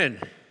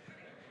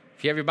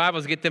If you have your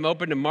Bibles, get them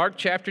open to Mark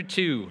chapter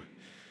 2.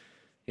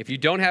 If you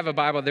don't have a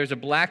Bible, there's a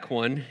black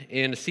one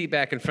in a seat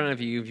back in front of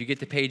you. If you get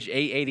to page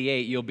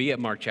 888, you'll be at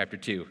Mark chapter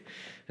 2.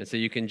 And so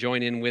you can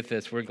join in with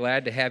us. We're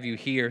glad to have you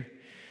here.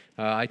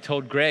 I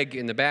told Greg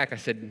in the back, I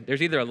said,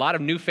 there's either a lot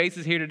of new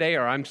faces here today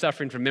or I'm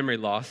suffering from memory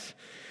loss.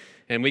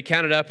 And we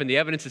counted up, and the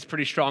evidence is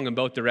pretty strong in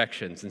both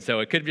directions. And so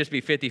it could just be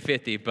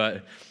 50-50.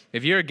 But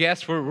if you're a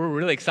guest, we're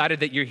really excited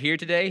that you're here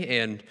today,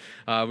 and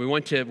we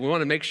want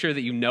to make sure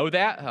that you know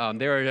that.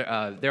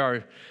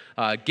 There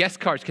are guest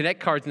cards, connect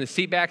cards in the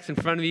seat backs in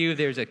front of you.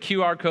 There's a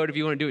QR code if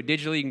you want to do it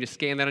digitally. You can just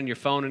scan that on your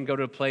phone and go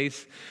to a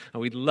place.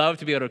 We'd love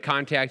to be able to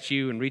contact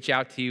you and reach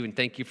out to you and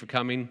thank you for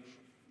coming.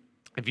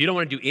 If you don't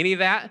want to do any of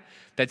that,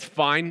 that's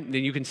fine.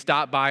 Then you can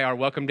stop by our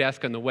welcome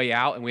desk on the way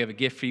out, and we have a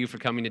gift for you for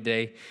coming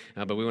today.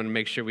 But we want to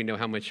make sure we know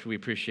how much we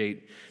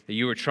appreciate that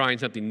you are trying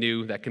something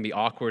new that can be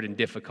awkward and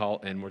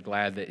difficult, and we're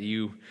glad that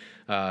you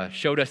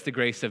showed us the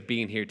grace of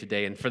being here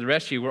today. And for the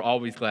rest of you, we're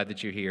always glad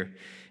that you're here.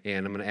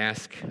 And I'm going to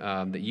ask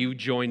that you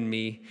join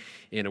me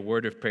in a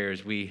word of prayer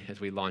as we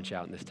launch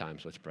out in this time.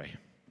 So let's pray.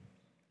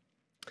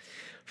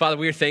 Father,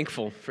 we are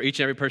thankful for each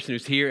and every person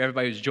who's here,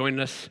 everybody who's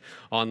joining us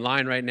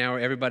online right now, or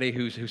everybody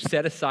who's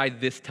set aside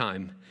this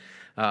time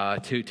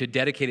to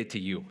dedicate it to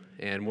you.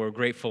 And we're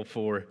grateful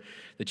for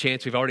the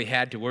chance we've already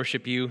had to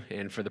worship you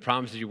and for the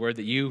promises of your word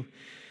that you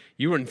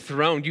are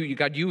enthroned.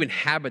 God, you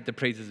inhabit the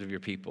praises of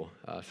your people.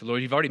 So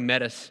Lord, you've already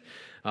met us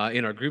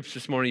in our groups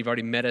this morning. You've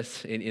already met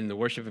us in the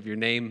worship of your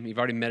name. You've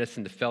already met us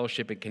in the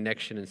fellowship and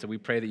connection. And so we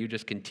pray that you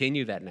just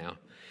continue that now.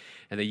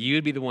 And that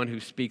you'd be the one who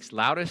speaks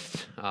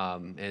loudest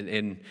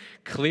and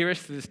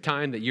clearest this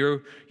time, that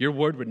your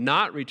word would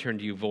not return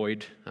to you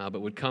void, but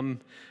would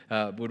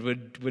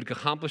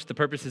accomplish the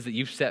purposes that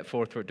you've set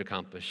forth for it to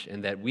accomplish.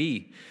 And that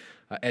we,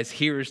 as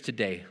hearers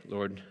today,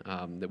 Lord,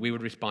 that we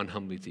would respond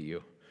humbly to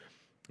you.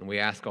 And we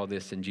ask all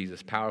this in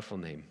Jesus' powerful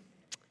name.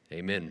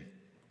 Amen.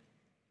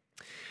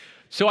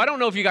 So I don't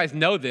know if you guys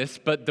know this,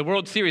 but the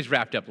World Series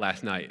wrapped up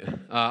last night.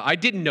 I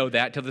didn't know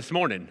that till this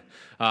morning.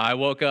 I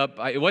woke up,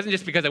 it wasn't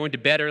just because I went to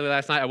bed early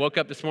last night. I woke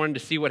up this morning to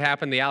see what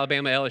happened in the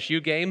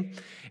Alabama-LSU game,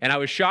 and I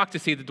was shocked to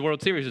see that the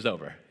World Series was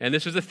over. And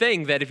this was a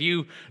thing that if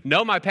you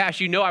know my past,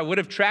 you know I would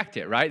have tracked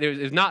it, right? It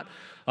was not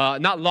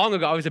long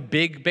ago, I was a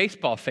big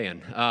baseball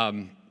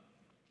fan.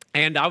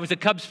 And I was a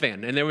Cubs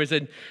fan, and there was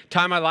a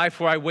time in my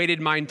life where I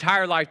waited my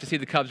entire life to see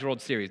the Cubs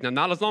World Series. Now,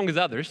 not as long as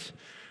others.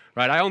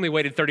 Right, I only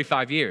waited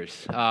 35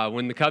 years.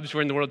 When the Cubs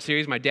were in the World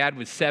Series, my dad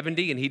was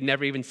 70, and he'd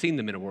never even seen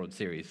them in a World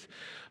Series.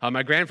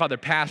 My grandfather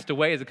passed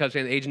away as a Cubs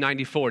fan at age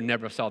 94,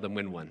 never saw them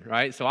win one,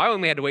 right? So I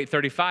only had to wait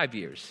 35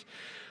 years.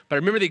 But I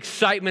remember the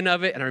excitement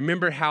of it, and I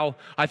remember how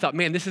I thought,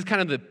 man, this is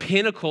kind of the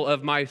pinnacle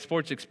of my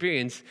sports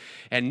experience,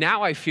 and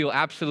now I feel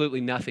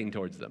absolutely nothing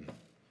towards them.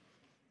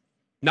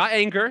 Not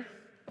anger,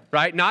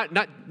 right? Not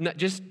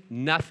just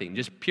nothing,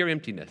 just pure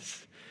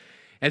emptiness.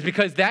 And it's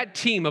because that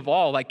team of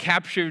all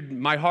captured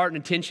my heart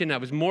and attention. I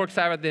was more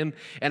excited about them,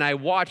 and I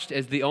watched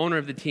as the owner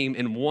of the team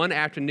in one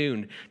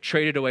afternoon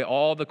traded away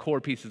all the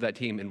core pieces of that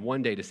team in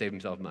one day to save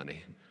himself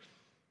money.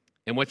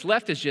 And what's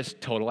left is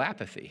just total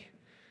apathy.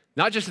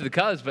 Not just to the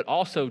Cubs, but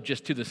also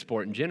just to the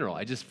sport in general.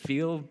 I just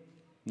feel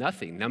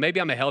nothing. Now,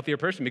 maybe I'm a healthier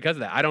person because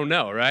of that. I don't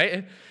know,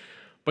 right?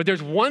 But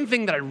there's one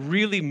thing that I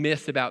really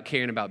miss about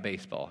caring about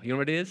baseball. You know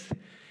what it is?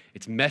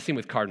 It's messing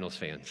with Cardinals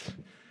fans.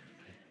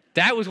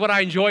 That was what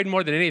I enjoyed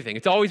more than anything.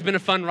 It's always been a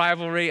fun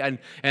rivalry,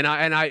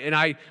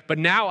 but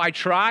now I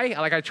try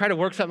to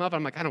work something up.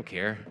 I'm like, I don't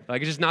care.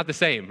 It's just not the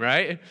same,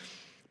 right?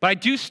 But I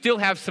do still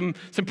have some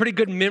pretty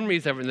good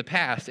memories of it in the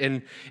past.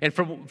 And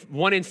for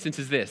one instance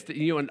is this,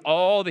 in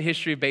all the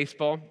history of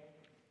baseball,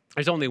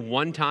 there's only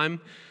one time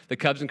the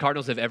Cubs and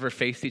Cardinals have ever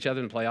faced each other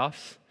in the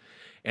playoffs,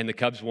 and the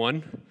Cubs won.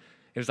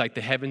 It was like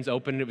the heavens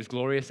opened, and it was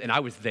glorious, and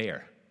I was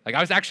there. I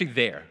was actually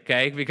there,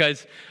 okay?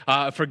 Because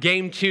for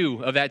game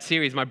 2 of that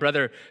series, my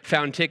brother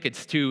found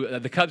tickets to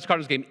the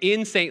Cubs-Cardinals game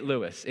in St.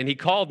 Louis, and he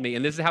called me,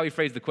 and this is how he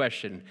phrased the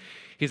question.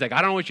 He's like,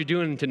 I don't know what you're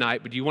doing tonight,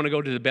 but do you want to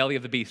go to the belly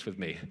of the beast with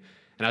me?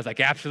 And I was like,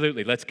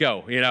 absolutely, let's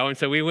go, And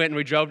so we went and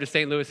we drove to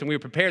St. Louis, and we were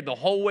prepared the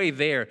whole way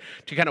there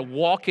to kind of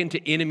walk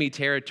into enemy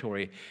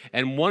territory.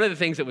 And one of the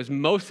things that was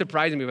most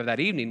surprising me about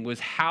that evening was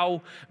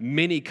how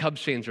many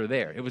Cubs fans were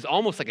there. It was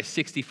almost like a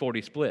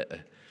 60-40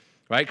 split.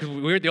 Right? Because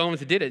we were the only ones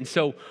that did it. And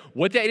so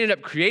what that ended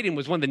up creating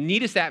was one of the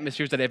neatest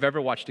atmospheres that I've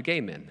ever watched a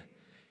game in.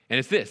 And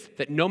it's this,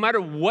 that no matter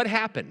what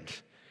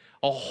happened,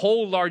 a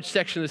whole large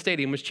section of the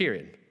stadium was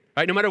cheering.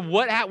 Right? No matter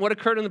what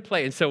occurred in the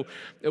play. And so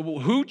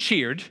who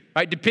cheered,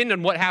 right, depending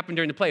on what happened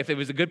during the play. If it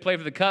was a good play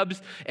for the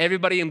Cubs,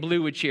 everybody in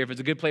blue would cheer. If it was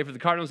a good play for the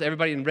Cardinals,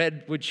 everybody in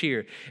red would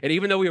cheer. And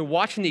even though we were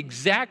watching the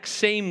exact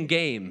same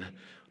game,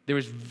 there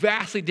was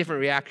vastly different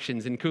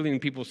reactions, including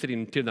people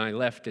sitting to my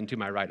left and to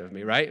my right of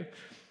me, right?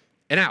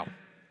 And now,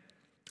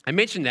 I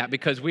mentioned that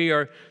because we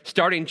are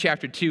starting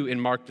chapter 2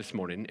 in Mark this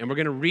morning, and we're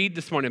going to read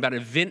this morning about an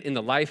event in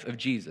the life of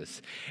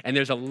Jesus. And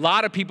there's a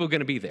lot of people going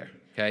to be there,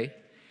 okay?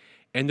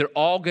 And they're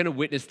all going to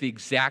witness the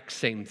exact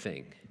same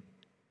thing.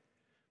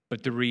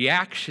 But the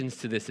reactions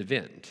to this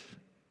event,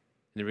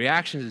 the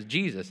reactions of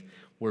Jesus,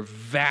 were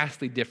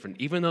vastly different,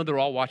 even though they're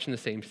all watching the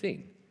same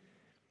scene.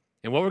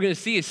 And what we're going to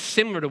see is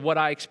similar to what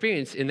I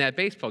experienced in that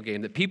baseball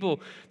game. The people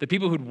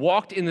who'd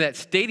walked into that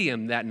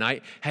stadium that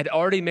night had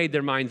already made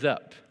their minds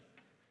up.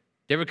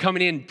 They were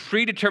coming in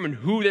predetermined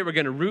who they were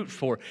going to root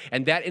for,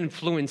 and that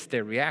influenced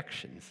their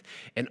reactions.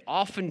 And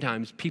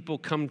oftentimes, people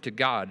come to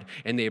God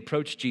and they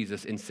approach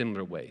Jesus in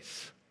similar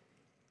ways.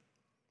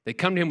 They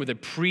come to him with a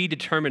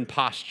predetermined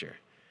posture,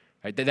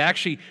 right, that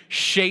actually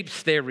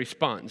shapes their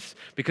response,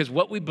 because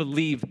what we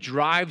believe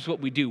drives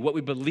what we do. What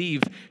we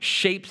believe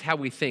shapes how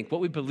we think.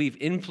 What we believe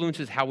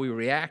influences how we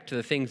react to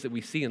the things that we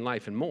see in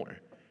life and more.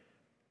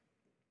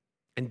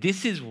 And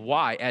this is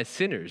why, as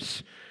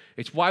sinners,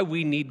 it's why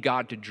we need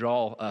God to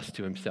draw us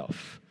to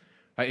himself.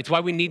 Right? It's why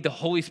we need the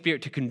Holy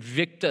Spirit to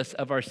convict us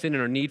of our sin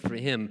and our need for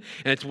him.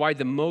 And it's why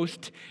the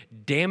most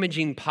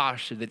damaging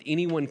posture that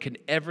anyone can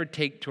ever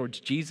take towards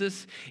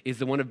Jesus is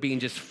the one of being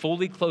just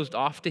fully closed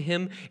off to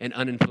him and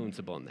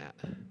uninfluenceable in that.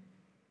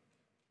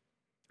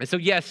 And so,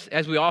 yes,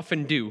 as we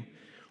often do,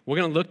 we're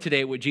going to look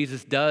today at what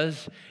Jesus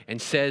does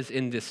and says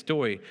in this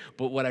story.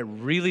 But what I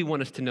really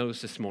want us to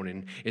notice this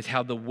morning is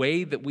how the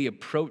way that we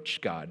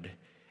approach God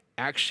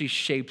actually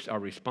shapes our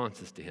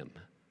responses to him.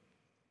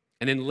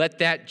 And then let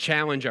that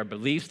challenge our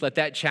beliefs, let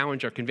that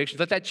challenge our convictions,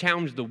 let that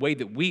challenge the way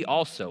that we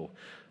also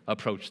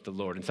approach the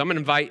Lord. And so I'm going to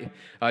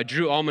invite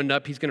Drew Almond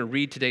up. He's going to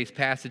read today's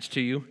passage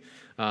to you.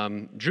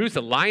 Drew's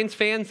a Lions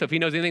fan, so if he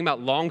knows anything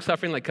about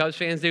long-suffering like Cubs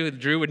fans do,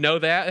 Drew would know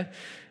that.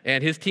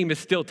 And his team is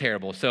still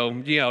terrible. So,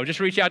 just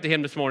reach out to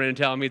him this morning and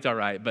tell him it's all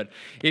right. But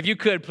if you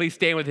could, please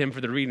stand with him for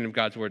the reading of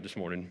God's word this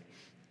morning.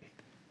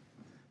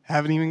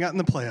 Haven't even gotten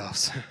the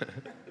playoffs.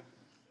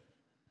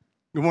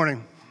 Good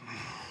morning.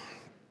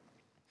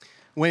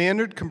 When he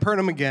entered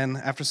Capernaum again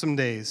after some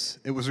days,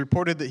 it was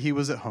reported that he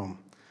was at home.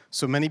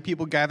 So many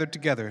people gathered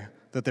together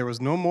that there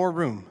was no more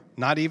room,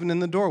 not even in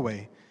the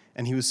doorway,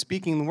 and he was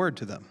speaking the word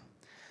to them.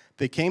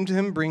 They came to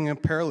him bringing a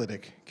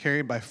paralytic,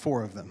 carried by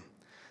 4 of them.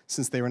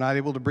 Since they were not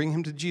able to bring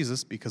him to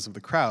Jesus because of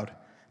the crowd,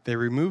 they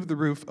removed the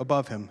roof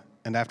above him,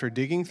 and after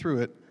digging through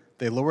it,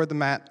 they lowered the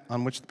mat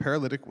on which the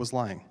paralytic was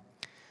lying.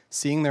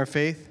 Seeing their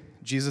faith,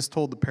 Jesus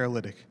told the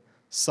paralytic,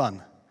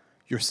 "Son,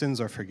 your sins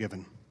are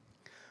forgiven."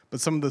 But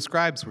some of the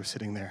scribes were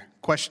sitting there,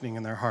 questioning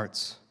in their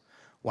hearts,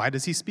 "Why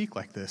does he speak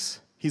like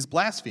this? He's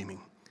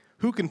blaspheming.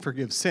 Who can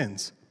forgive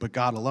sins but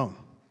God alone?"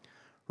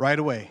 Right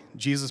away,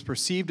 Jesus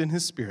perceived in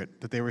his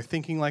spirit that they were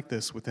thinking like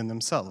this within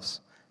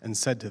themselves, and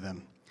said to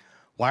them,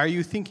 "Why are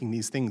you thinking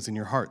these things in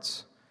your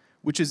hearts?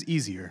 Which is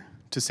easier,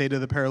 to say to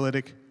the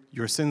paralytic,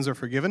 'Your sins are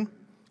forgiven,'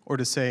 or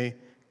to say,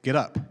 'Get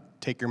up,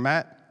 take your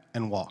mat,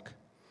 and walk'?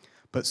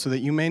 But so that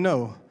you may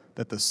know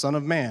that the Son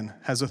of Man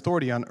has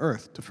authority on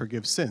earth to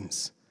forgive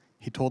sins,"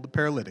 he told the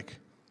paralytic,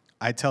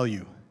 "I tell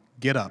you,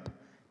 get up,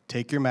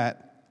 take your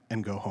mat,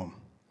 and go home."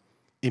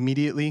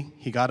 Immediately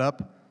he got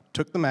up,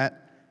 took the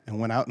mat, and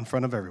went out in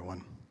front of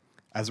everyone.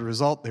 As a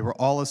result, they were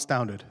all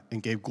astounded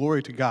and gave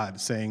glory to God,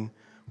 saying,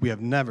 "We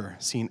have never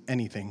seen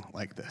anything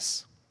like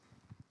this."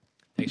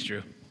 Thanks,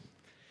 Drew.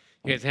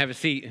 You guys have a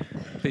seat.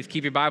 Please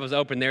keep your Bibles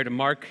open there to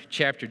Mark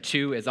chapter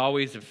 2. As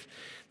always, if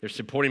there's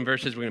supporting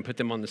verses, we're going to put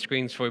them on the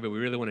screens for you, but we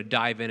really want to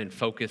dive in and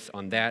focus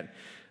on that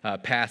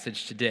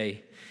passage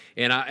today.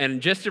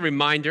 And just a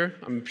reminder,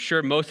 I'm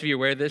sure most of you are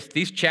aware of this,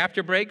 these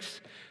chapter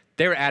breaks,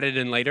 they're added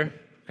in later.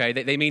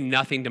 Okay, they mean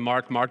nothing to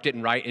Mark. Mark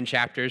didn't write in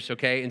chapters,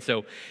 okay? And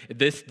so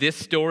this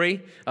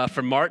story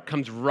from Mark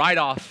comes right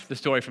off the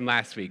story from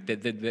last week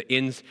that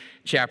ends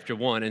chapter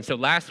 1. And so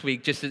last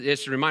week, just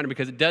as a reminder,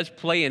 because it does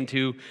play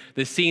into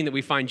the scene that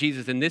we find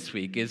Jesus in this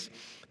week, is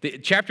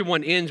chapter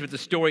 1 ends with the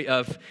story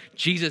of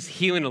Jesus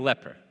healing a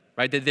leper,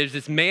 right? That there's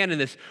this man in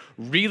this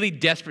really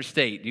desperate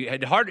state.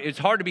 It's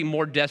hard to be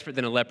more desperate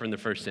than a leper in the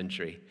first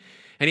century.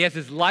 And he has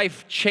his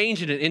life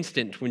changed in an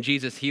instant when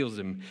Jesus heals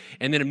him.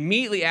 And then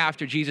immediately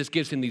after, Jesus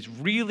gives him these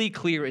really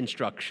clear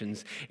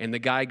instructions, and the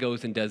guy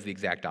goes and does the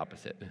exact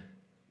opposite.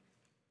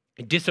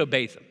 He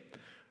disobeys him.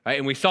 Right?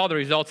 And we saw the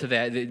results of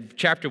that.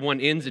 Chapter 1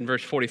 ends in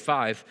verse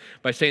 45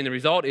 by saying the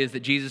result is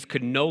that Jesus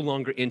could no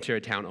longer enter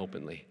a town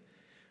openly.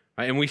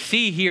 Right? And we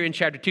see here in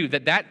chapter 2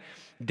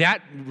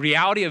 that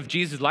reality of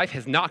Jesus' life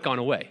has not gone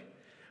away.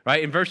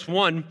 Right? In verse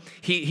 1,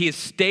 he has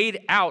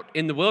stayed out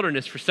in the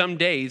wilderness for some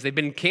days. They've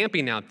been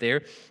camping out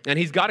there, and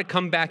he's got to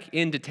come back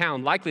into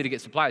town, likely to get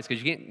supplies,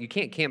 because you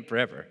can't camp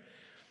forever.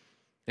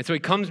 And so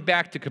he comes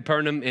back to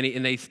Capernaum,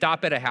 and they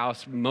stop at a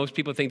house. Most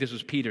people think this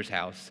was Peter's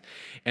house.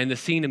 And the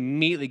scene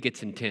immediately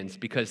gets intense,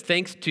 because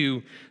thanks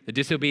to the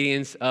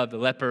disobedience of the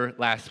leper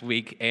last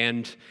week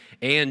and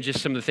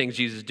just some of the things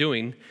Jesus is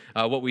doing,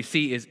 what we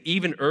see is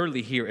even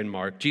early here in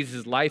Mark,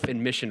 Jesus' life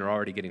and mission are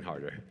already getting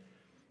harder.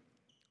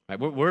 Right?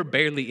 We're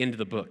barely into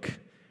the book,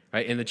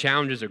 right? And the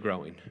challenges are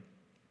growing.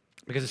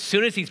 Because as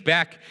soon as he's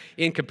back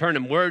in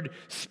Capernaum, word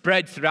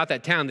spreads throughout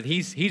that town that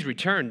he's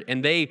returned,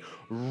 and they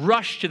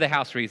rush to the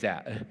house where he's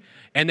at,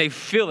 and they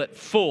fill it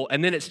full,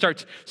 and then it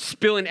starts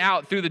spilling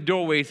out through the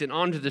doorways and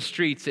onto the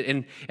streets.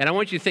 And I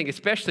want you to think,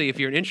 especially if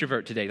you're an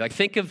introvert today, like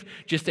think of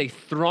just a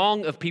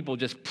throng of people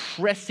just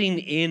pressing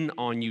in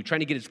on you,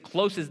 trying to get as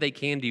close as they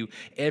can to you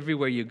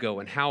everywhere you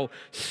go, and how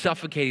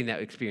suffocating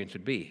that experience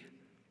would be.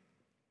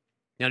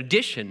 Now, in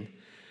addition,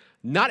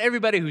 not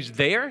everybody who's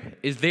there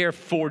is there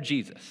for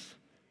Jesus.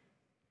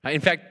 In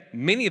fact,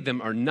 many of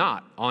them are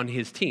not on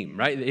his team,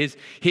 right?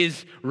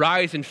 His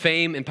rise in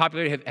fame and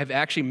popularity have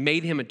actually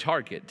made him a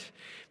target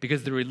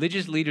because the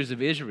religious leaders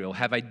of Israel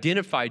have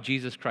identified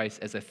Jesus Christ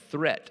as a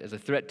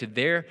threat to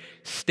their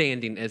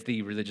standing as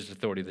the religious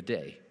authority of the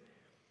day.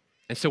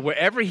 And so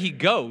wherever he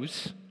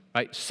goes,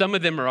 right, some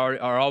of them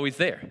are always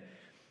there.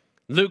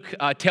 Luke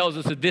tells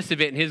us of this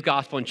event in his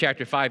gospel in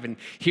chapter 5, and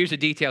here's a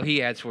detail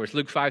he adds for us.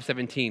 Luke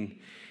 5:17.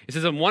 It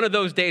says, on one of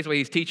those days while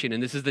he's teaching,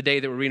 and this is the day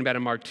that we're reading about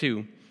in Mark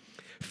 2,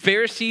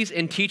 Pharisees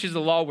and teachers of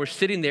the law were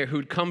sitting there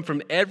who'd come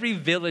from every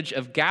village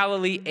of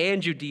Galilee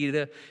and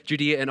Judea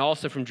and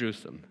also from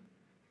Jerusalem.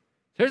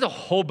 There's a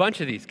whole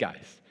bunch of these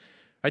guys.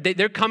 Right?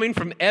 They're coming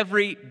from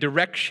every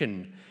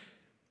direction,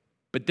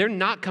 but they're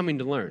not coming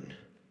to learn.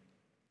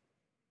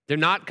 They're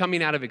not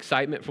coming out of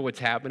excitement for what's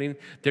happening.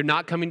 They're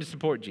not coming to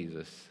support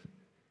Jesus.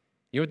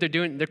 You know what they're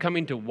doing? They're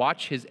coming to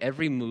watch his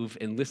every move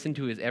and listen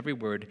to his every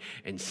word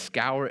and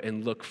scour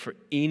and look for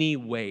any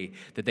way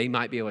that they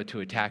might be able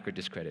to attack or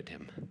discredit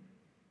him.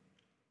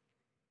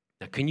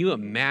 Now, can you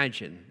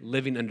imagine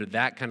living under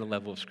that kind of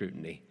level of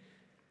scrutiny?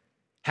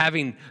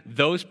 Having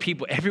those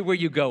people, everywhere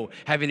you go,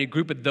 having a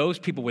group of those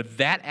people with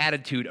that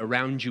attitude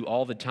around you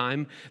all the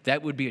time,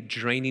 that would be a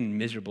draining,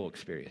 miserable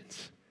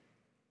experience.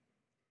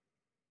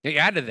 Now,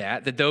 add to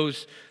that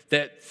those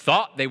that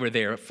thought they were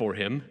there for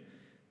him,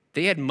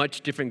 they had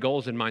much different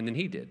goals in mind than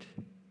he did.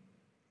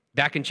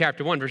 Back in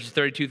chapter 1, verses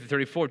 32 to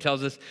 34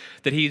 tells us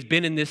that he's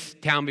been in this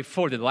town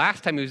before. The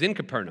last time he was in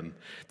Capernaum,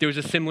 there was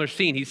a similar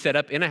scene. He set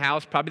up in a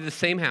house, probably the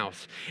same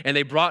house, and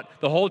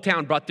the whole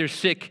town brought their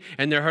sick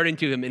and their hurting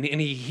to him, and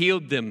he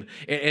healed them.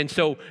 And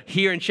so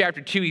here in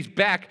chapter 2, he's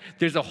back.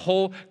 There's a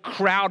whole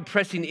crowd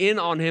pressing in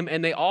on him,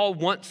 and they all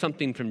want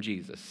something from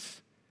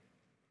Jesus.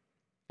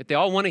 They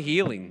all want a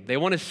healing. They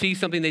want to see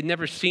something they'd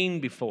never seen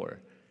before.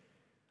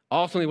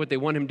 Ultimately, what they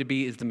want him to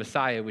be is the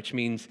Messiah, which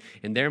means,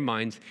 in their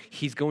minds,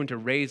 he's going to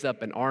raise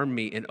up an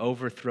army and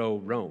overthrow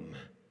Rome.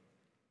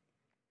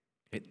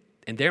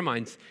 In their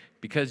minds,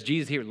 because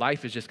Jesus here,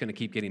 life is just going to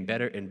keep getting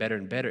better and better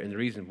and better. And the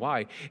reason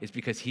why is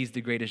because he's the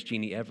greatest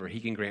genie ever.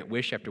 He can grant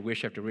wish after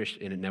wish after wish,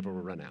 and it never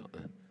will run out.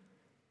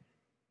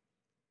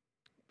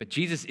 But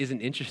Jesus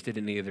isn't interested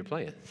in any of their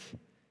plans.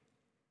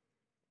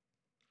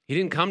 He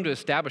didn't come to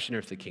establish an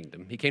earthly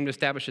kingdom. He came to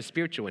establish a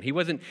spiritual one. He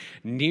wasn't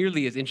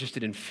nearly as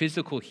interested in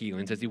physical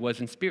healings as he was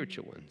in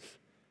spiritual ones.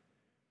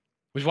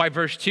 Which is why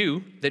verse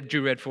 2 that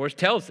Drew read for us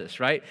tells us,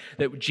 right?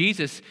 That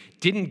Jesus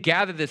didn't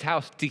gather this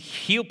house to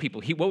heal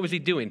people. What was he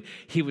doing?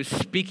 He was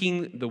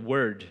speaking the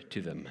word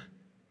to them.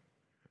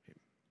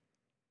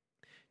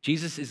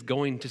 Jesus is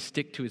going to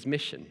stick to his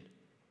mission.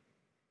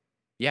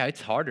 Yeah,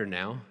 it's harder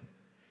now.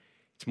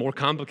 It's more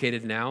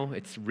complicated now,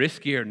 it's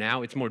riskier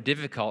now, it's more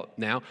difficult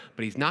now,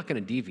 but he's not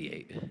going to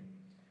deviate.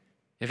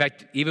 In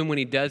fact, even when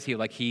he does heal,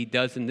 like he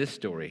does in this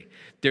story,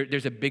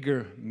 there's a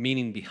bigger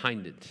meaning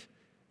behind it.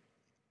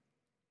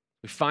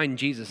 We find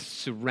Jesus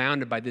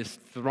surrounded by this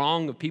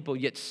throng of people,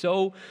 yet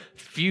so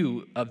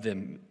few of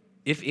them,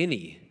 if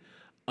any,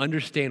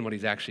 understand what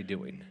he's actually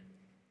doing.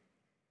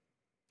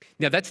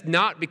 Now, that's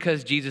not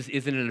because Jesus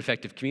isn't an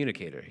effective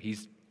communicator.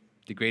 He's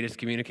the greatest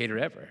communicator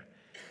ever.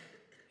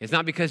 It's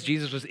not because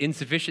Jesus was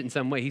insufficient in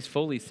some way. He's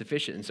fully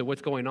sufficient. And so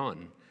what's going on?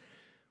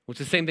 Well, it's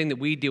the same thing that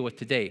we deal with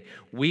today.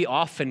 We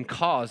often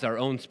cause our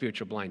own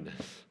spiritual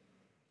blindness.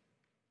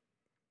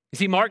 You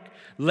see, Mark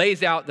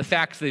lays out the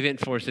facts of the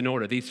event for us in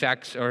order. These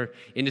facts are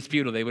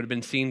indisputable. They would have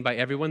been seen by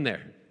everyone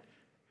there.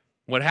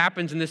 What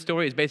happens in this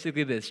story is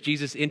basically this.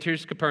 Jesus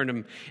enters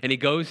Capernaum, and he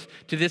goes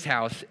to this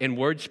house, and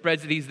word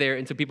spreads that he's there,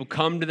 and so people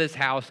come to this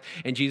house,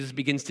 and Jesus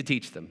begins to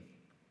teach them.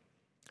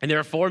 And there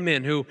are 4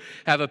 men who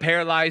have a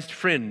paralyzed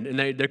friend, and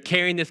they're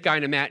carrying this guy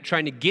in a mat,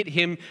 trying to get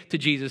him to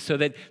Jesus so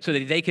that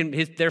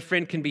their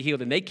friend can be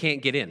healed, and they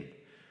can't get in.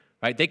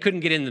 Right? They couldn't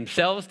get in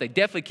themselves. They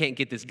definitely can't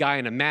get this guy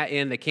in a mat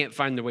in. They can't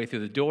find their way through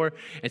the door,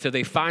 and so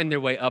they find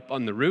their way up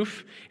on the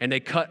roof, and they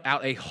cut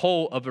out a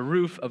hole of a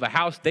roof of a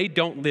house they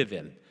don't live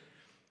in.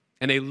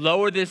 And they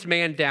lower this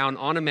man down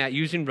on a mat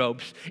using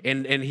ropes,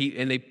 and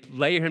they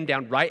lay him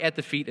down right at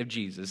the feet of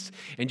Jesus.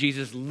 And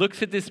Jesus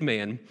looks at this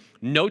man,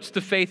 notes the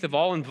faith of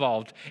all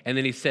involved, and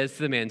then he says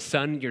to the man,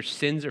 "Son, your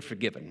sins are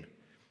forgiven,"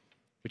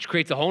 which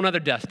creates a whole other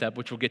dust up,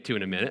 which we'll get to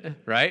in a minute,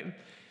 right?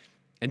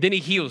 And then he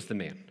heals the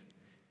man.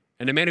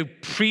 And the man who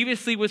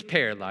previously was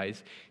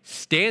paralyzed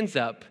stands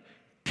up,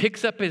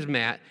 picks up his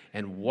mat,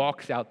 and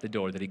walks out the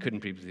door that he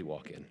couldn't previously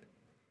walk in.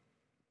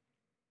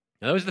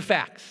 Now, those are the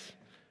facts.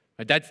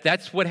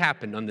 That's what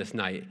happened on this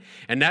night.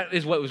 And that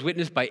is what was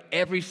witnessed by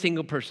every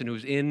single person who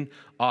was in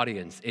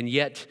audience. And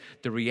yet,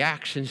 the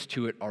reactions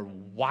to it are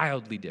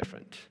wildly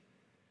different.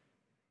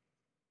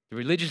 The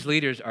religious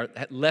leaders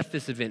left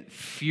this event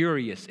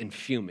furious and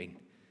fuming.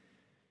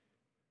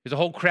 There's a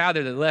whole crowd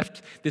there that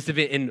left this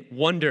event in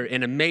wonder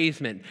and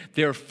amazement.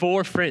 There are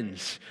 4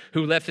 friends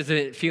who left this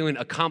event feeling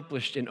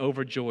accomplished and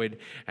overjoyed.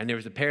 And there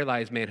was a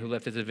paralyzed man who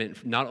left this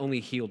event not only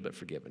healed, but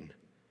forgiven.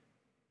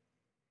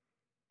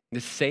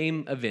 This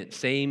same event,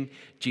 same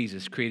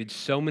Jesus, created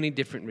so many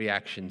different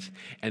reactions,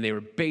 and they were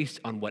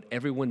based on what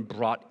everyone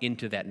brought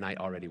into that night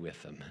already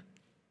with them.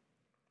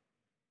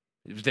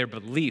 It was their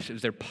beliefs, it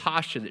was their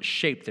posture that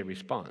shaped their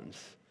response.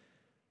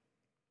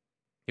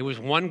 It was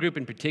one group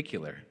in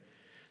particular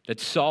that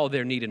saw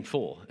their need in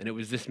full, and it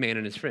was this man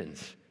and his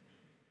friends.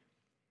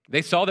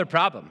 They saw their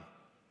problem.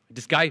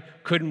 This guy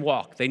couldn't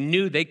walk. They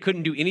knew they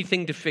couldn't do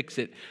anything to fix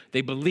it.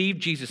 They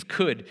believed Jesus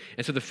could.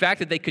 And so the fact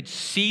that they could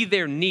see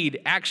their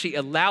need actually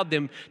allowed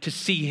them to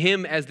see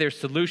him as their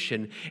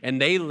solution. And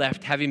they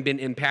left having been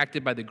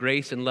impacted by the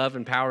grace and love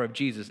and power of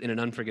Jesus in an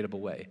unforgettable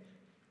way.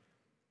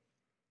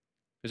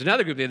 There's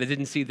another group there that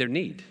didn't see their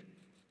need,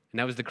 and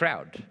that was the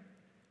crowd.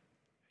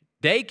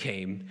 They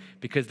came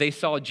because they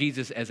saw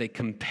Jesus as a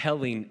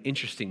compelling,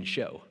 interesting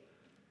show.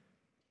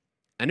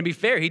 And to be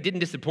fair, he didn't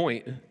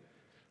disappoint.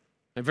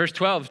 And verse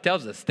 12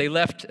 tells us they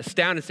left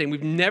astounded, saying,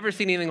 we've never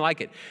seen anything like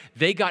it.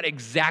 They got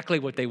exactly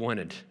what they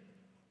wanted.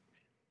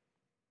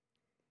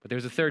 But there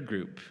was a third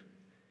group.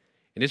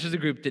 And this was a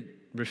group that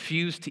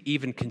refused to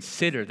even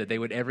consider that they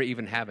would ever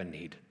even have a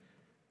need.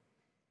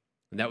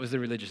 And that was the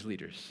religious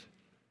leaders.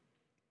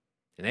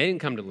 And they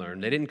didn't come to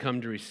learn. They didn't come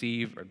to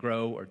receive or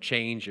grow or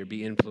change or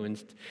be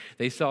influenced.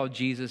 They saw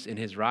Jesus in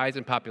his rise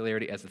in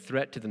popularity as a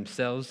threat to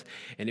themselves,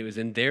 and it was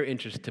in their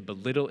interest to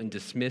belittle and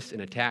dismiss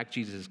and attack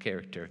Jesus'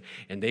 character.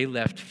 And they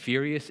left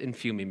furious and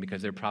fuming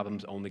because their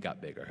problems only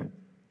got bigger.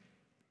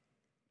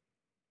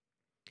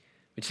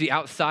 But see,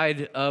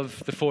 outside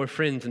of the 4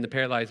 friends and the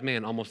paralyzed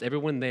man, almost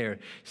everyone there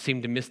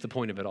seemed to miss the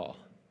point of it all.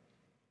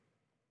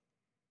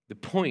 The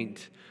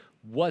point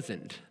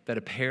wasn't that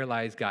a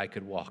paralyzed guy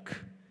could walk.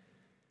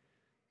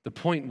 The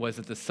point was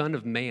that the Son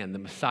of Man, the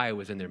Messiah,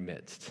 was in their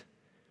midst.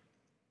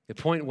 The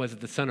point was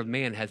that the Son of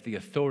Man has the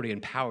authority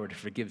and power to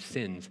forgive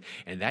sins,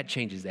 and that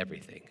changes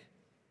everything.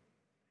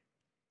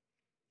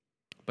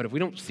 But if we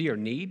don't see our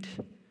need,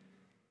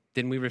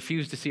 then we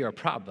refuse to see our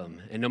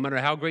problem. And no matter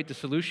how great the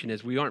solution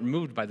is, we aren't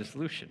moved by the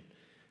solution.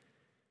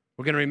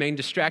 We're going to remain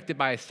distracted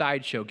by a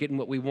sideshow, getting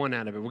what we want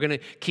out of it. We're going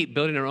to keep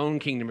building our own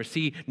kingdom or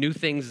see new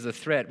things as a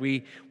threat.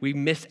 We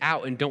miss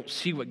out and don't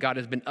see what God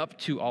has been up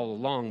to all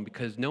along,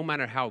 because no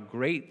matter how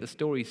great the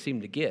stories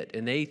seem to get,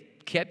 and they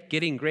kept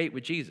getting great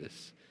with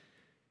Jesus,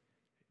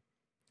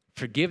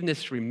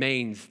 forgiveness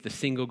remains the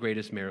single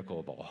greatest miracle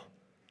of all.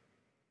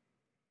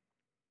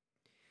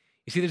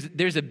 You see,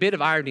 there's a bit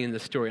of irony in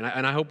this story,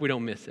 and I hope we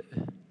don't miss it.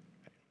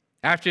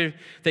 After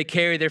they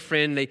carry their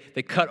friend, they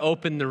cut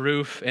open the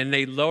roof and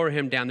they lower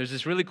him down. There's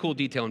this really cool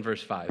detail in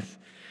verse 5.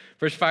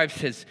 Verse 5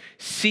 says,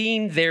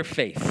 seeing their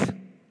faith,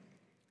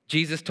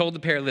 Jesus told the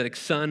paralytic,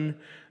 son,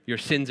 your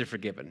sins are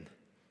forgiven.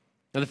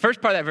 Now, the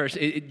first part of that verse,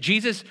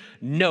 Jesus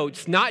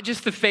notes not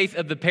just the faith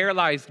of the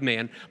paralyzed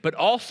man, but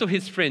also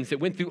his friends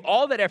that went through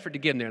all that effort to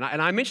get him there. And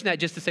I mention that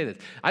just to say this.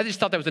 I just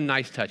thought that was a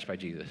nice touch by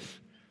Jesus.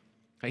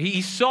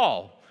 He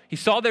saw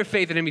their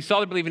faith in him, he saw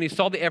their belief, and he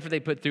saw the effort they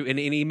put through, and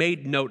he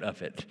made note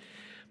of it.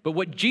 But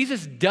what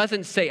Jesus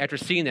doesn't say after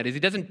seeing that is he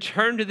doesn't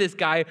turn to this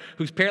guy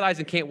who's paralyzed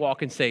and can't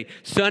walk and say,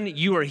 son,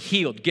 you are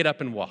healed, get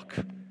up and walk.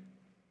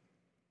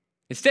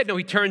 Instead, no,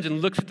 he turns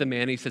and looks at the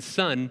man and he says,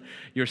 son,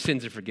 your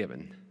sins are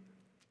forgiven.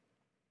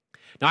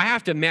 Now, I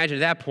have to imagine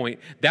at that point,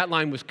 that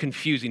line was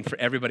confusing for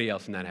everybody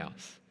else in that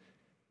house.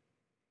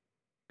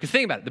 Because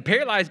think about it, the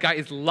paralyzed guy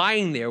is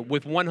lying there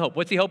with one hope.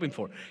 What's he hoping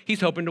for?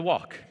 He's hoping to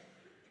walk.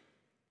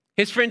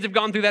 His friends have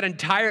gone through that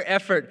entire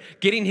effort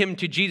getting him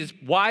to Jesus.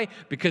 Why?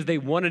 Because they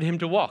wanted him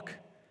to walk.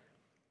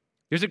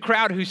 There's a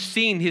crowd who's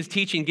seen his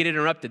teaching get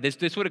interrupted.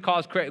 This would have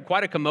caused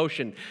quite a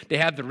commotion to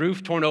have the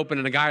roof torn open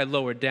and a guy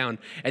lowered down.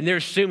 And they're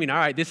assuming, all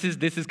right, this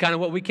is kind of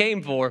what we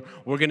came for.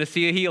 We're going to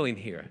see a healing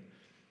here.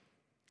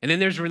 And then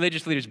there's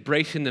religious leaders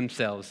bracing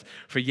themselves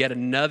for yet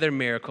another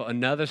miracle,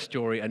 another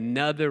story,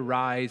 another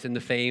rise in the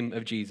fame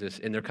of Jesus.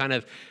 And they're kind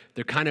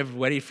of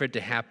ready for it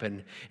to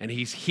happen. And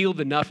he's healed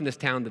enough in this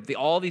town that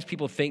all these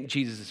people think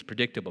Jesus is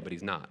predictable, but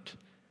he's not.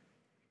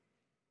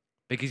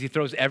 Because he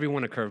throws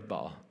everyone a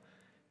curveball.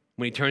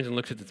 When he turns and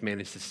looks at this man,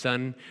 he says,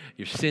 son,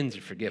 your sins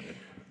are forgiven.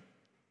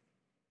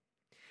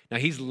 Now,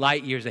 he's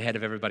light years ahead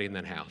of everybody in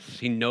that house.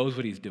 He knows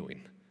what he's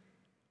doing.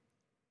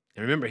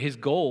 And remember, his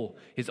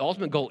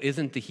ultimate goal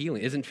isn't the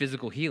healing, isn't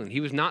physical healing. He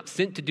was not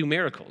sent to do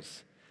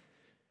miracles.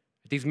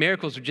 These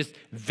miracles are just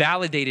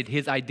validated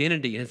his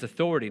identity and his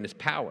authority and his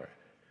power.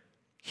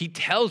 He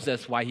tells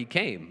us why he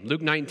came.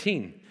 Luke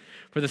 19,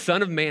 for the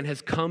Son of Man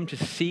has come to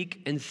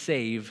seek and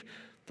save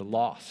the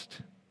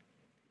lost.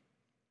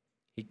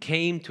 He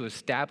came to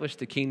establish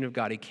the kingdom of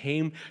God. He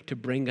came to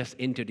bring us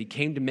into it. He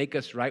came to make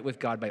us right with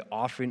God by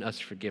offering us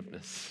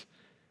forgiveness.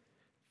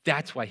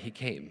 That's why he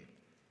came.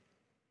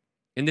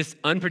 And this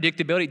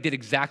unpredictability did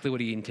exactly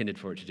what he intended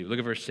for it to do. Look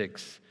at verse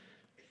 6.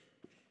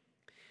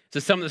 So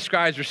some of the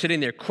scribes were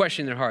sitting there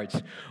questioning their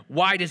hearts.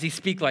 Why does he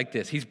speak like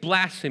this? He's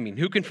blaspheming.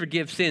 Who can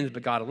forgive sins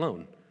but God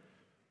alone?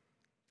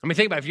 I mean,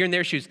 think about it. If you're in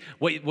their shoes,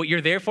 what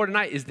you're there for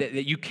tonight is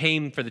that you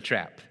came for the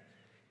trap.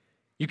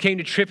 You came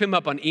to trip him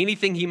up on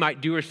anything he might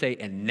do or say,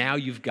 and now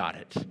you've got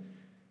it.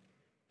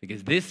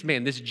 Because this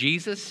man, this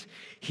Jesus,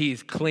 he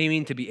is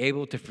claiming to be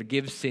able to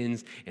forgive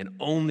sins, and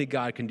only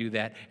God can do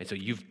that, and so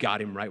you've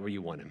got him right where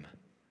you want him.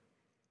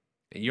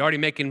 And you're already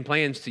making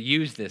plans to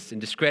use this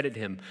and discredit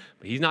him,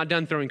 but he's not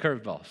done throwing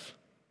curveballs.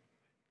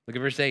 Look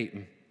at verse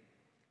 8.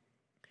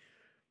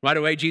 Right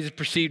away, Jesus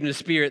perceived in the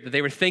spirit that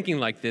they were thinking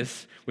like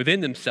this within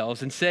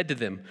themselves and said to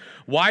them,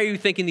 why are you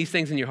thinking these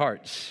things in your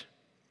hearts?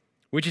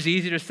 Which is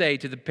easier to say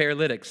to the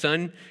paralytic,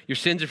 son, your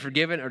sins are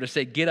forgiven, or to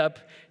say, get up,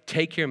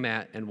 take your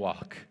mat, and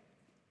walk.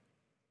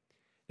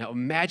 Now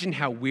imagine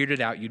how weirded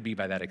out you'd be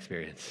by that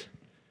experience.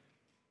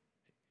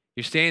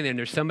 You're standing there and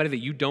there's somebody that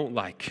you don't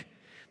like.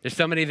 There's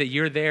somebody that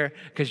you're there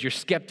because you're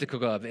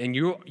skeptical of, and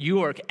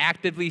you are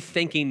actively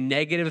thinking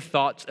negative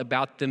thoughts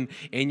about them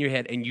in your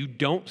head, and you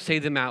don't say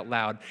them out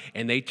loud,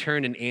 and they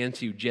turn and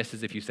answer you just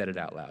as if you said it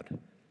out loud.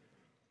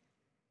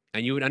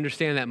 And you would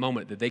understand that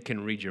moment that they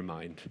can read your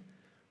mind.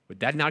 Would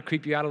that not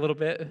creep you out a little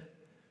bit?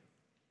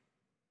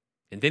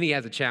 And then he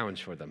has a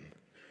challenge for them.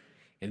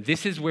 And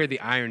this is where the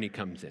irony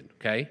comes in,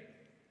 okay?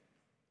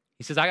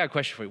 He says, I got a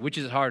question for you. Which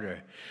is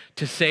harder,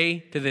 to say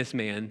to this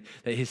man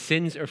that his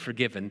sins are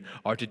forgiven,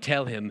 or to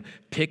tell him,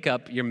 pick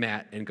up your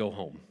mat and go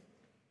home?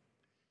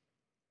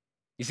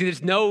 You see,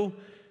 there's no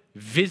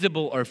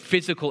visible or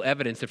physical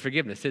evidence of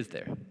forgiveness, is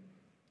there?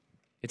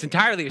 It's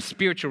entirely a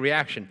spiritual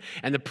reaction.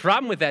 And the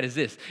problem with that is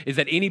this, is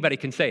that anybody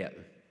can say it.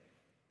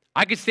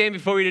 I could stand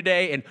before you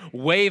today and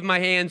wave my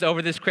hands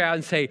over this crowd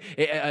and say,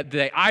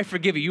 I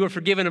forgive you. You are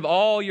forgiven of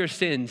all your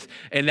sins.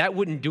 And that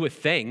wouldn't do a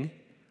thing.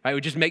 Right? It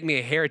would just make me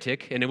a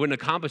heretic, and it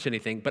wouldn't accomplish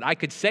anything, but I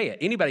could say it.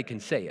 Anybody can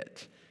say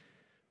it.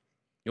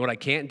 You know what I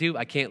can't do?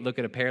 I can't look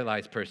at a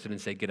paralyzed person and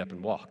say, get up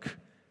and walk.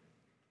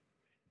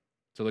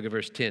 So look at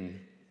verse 10.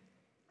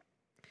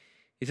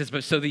 He says,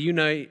 but so that you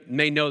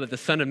may know that the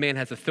Son of Man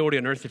has authority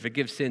on earth to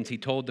forgive sins, he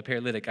told the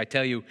paralytic, I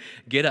tell you,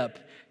 get up,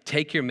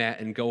 take your mat,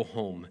 and go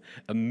home.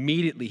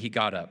 Immediately he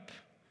got up,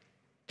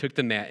 took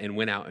the mat, and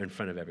went out in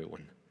front of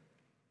everyone.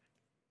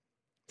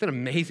 It's an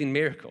amazing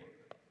miracle.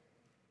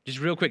 Just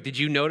real quick, did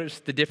you notice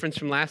the difference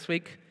from last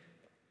week?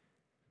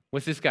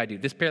 What's this guy do?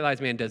 This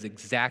paralyzed man does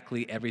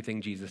exactly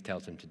everything Jesus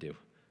tells him to do.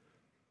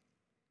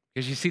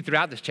 Because you see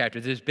throughout this chapter,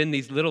 there's been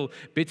these little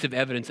bits of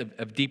evidence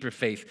of deeper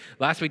faith.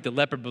 Last week, the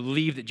leper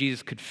believed that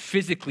Jesus could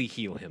physically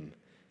heal him.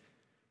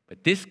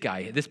 But this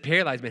guy, this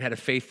paralyzed man, had a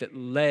faith that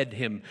led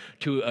him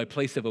to a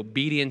place of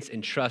obedience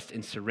and trust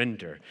and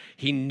surrender.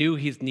 He knew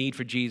his need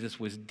for Jesus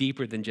was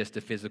deeper than just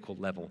a physical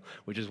level,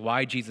 which is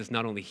why Jesus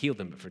not only healed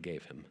him, but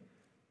forgave him.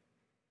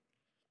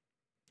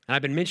 And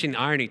I've been mentioning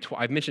irony,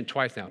 I've mentioned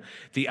twice now.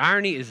 The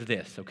irony is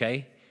this,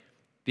 okay?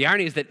 The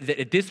irony is that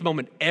at this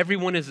moment,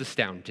 everyone is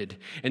astounded,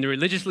 and the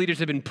religious leaders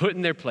have been put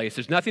in their place.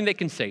 There's nothing they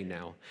can say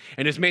now.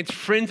 And this man's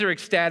friends are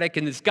ecstatic,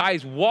 and this guy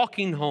is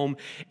walking home,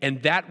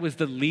 and that was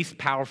the least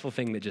powerful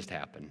thing that just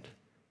happened.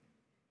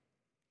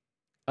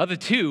 Of the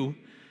two,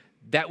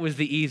 that was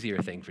the easier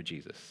thing for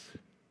Jesus.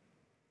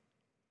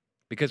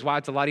 Because while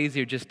it's a lot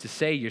easier just to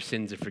say your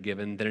sins are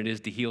forgiven than it is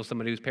to heal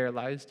somebody who's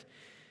paralyzed,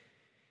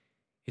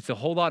 it's a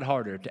whole lot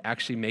harder to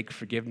actually make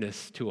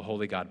forgiveness to a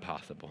holy God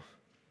possible.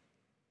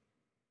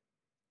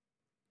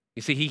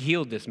 You see, he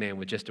healed this man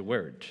with just a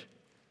word.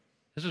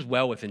 This was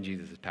well within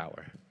Jesus'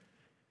 power.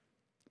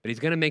 But he's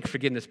going to make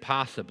forgiveness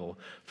possible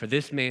for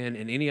this man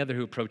and any other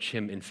who approach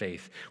him in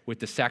faith with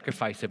the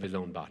sacrifice of his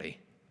own body.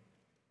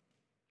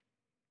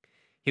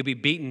 He'll be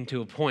beaten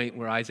to a point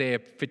where Isaiah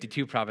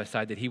 52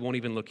 prophesied that he won't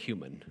even look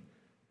human.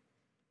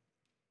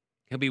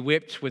 He'll be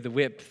whipped with a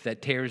whip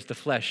that tears the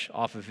flesh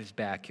off of his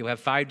back. He'll have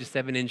 5 to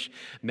 7 inch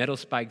metal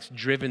spikes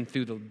driven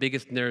through the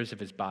biggest nerves of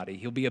his body.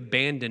 He'll be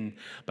abandoned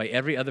by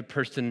every other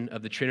person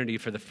of the Trinity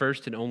for the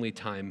first and only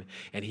time,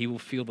 and he will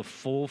feel the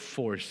full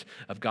force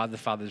of God the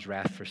Father's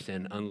wrath for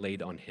sin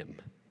unlaid on him.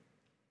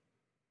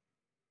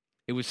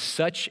 It was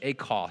such a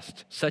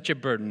cost, such a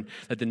burden,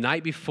 that the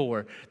night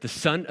before, the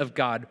Son of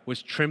God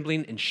was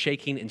trembling and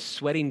shaking and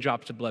sweating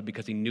drops of blood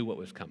because he knew what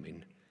was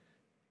coming.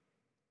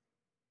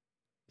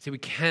 See, we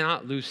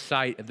cannot lose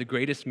sight of the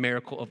greatest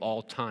miracle of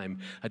all time,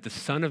 that the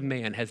Son of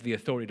Man has the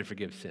authority to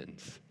forgive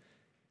sins.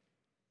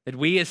 That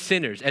we as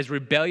sinners, as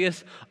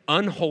rebellious,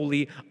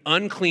 unholy,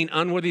 unclean,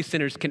 unworthy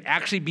sinners can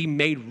actually be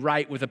made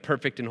right with a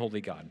perfect and holy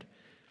God.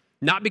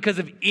 Not because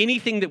of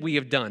anything that we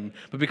have done,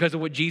 but because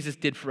of what Jesus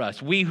did for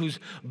us. We whose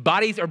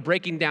bodies are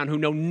breaking down, who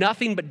know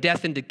nothing but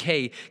death and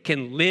decay,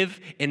 can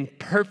live in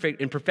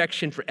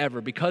perfection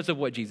forever because of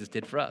what Jesus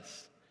did for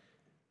us.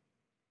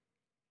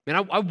 Man,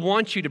 I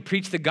want you to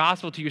preach the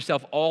gospel to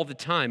yourself all the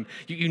time.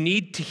 You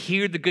need to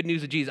hear the good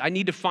news of Jesus. I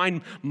need to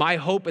find my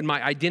hope and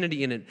my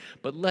identity in it.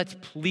 But let's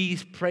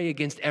please pray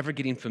against ever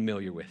getting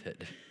familiar with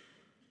it.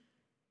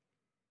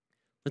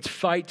 Let's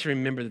fight to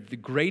remember that the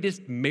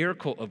greatest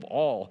miracle of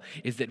all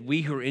is that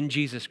we who are in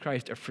Jesus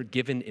Christ are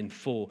forgiven in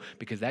full,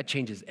 because that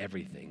changes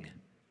everything.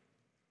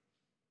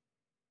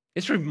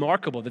 It's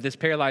remarkable that this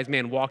paralyzed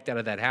man walked out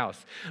of that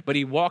house, but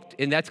he walked,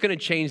 and that's going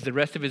to change the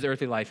rest of his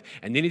earthly life,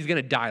 and then he's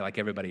going to die like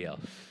everybody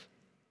else.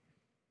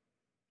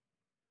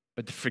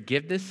 But the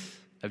forgiveness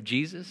of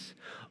Jesus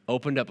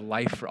opened up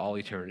life for all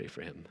eternity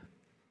for him.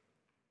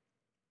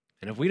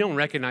 And if we don't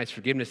recognize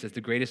forgiveness as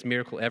the greatest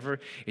miracle ever,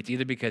 it's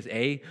either because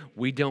A,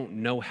 we don't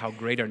know how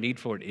great our need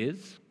for it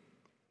is,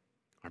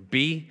 or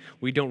B,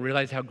 we don't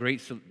realize how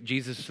great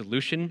Jesus'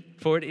 solution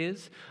for it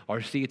is,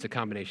 or C, it's a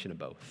combination of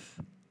both.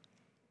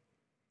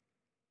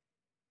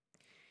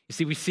 You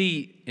see, we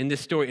see in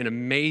this story an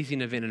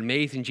amazing event, an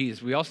amazing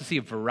Jesus. We also see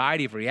a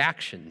variety of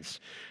reactions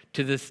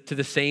to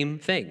the same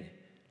thing.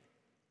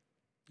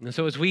 And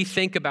so as we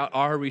think about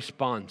our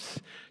response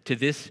to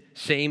this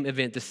same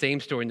event, the same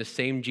story, and the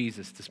same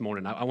Jesus this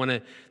morning,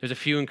 there's a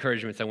few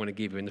encouragements I want to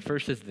give you. And the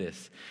first is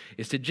this,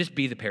 is to just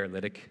be the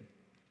paralytic.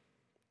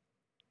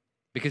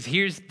 Because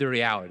here's the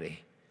reality.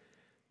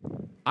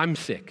 I'm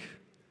sick,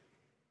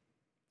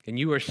 and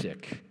you are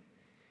sick,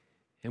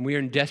 and we are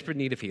in desperate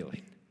need of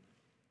healing.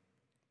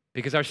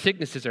 Because our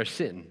sickness is our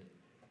sin.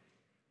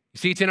 You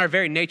see, it's in our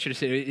very nature to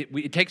sin.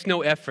 It takes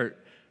no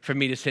effort for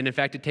me to sin. In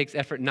fact, it takes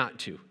effort not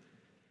to.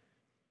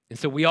 And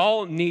so we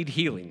all need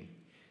healing,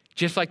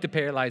 just like the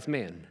paralyzed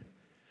man.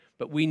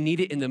 But we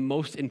need it in the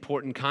most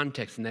important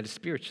context, and that is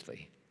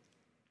spiritually.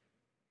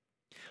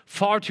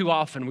 Far too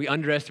often, we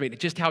underestimate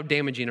just how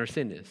damaging our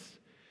sin is.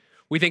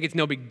 We think it's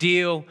no big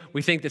deal.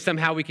 We think that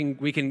somehow we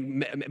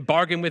can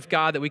bargain with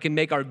God, that we can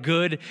make our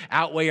good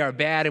outweigh our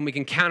bad, and we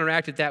can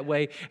counteract it that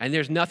way. And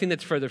there's nothing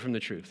that's further from the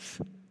truth.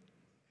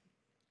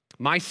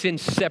 My sin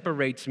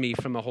separates me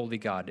from a holy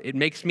God. It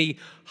makes me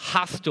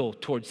hostile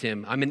towards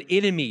him. I'm an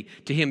enemy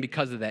to him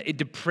because of that. It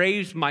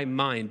depraves my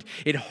mind.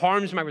 It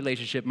harms my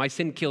relationship. My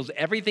sin kills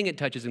everything it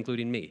touches,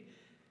 including me.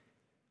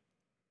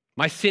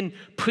 My sin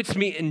puts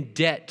me in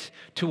debt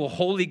to a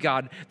holy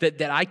God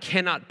that I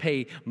cannot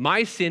pay.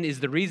 My sin is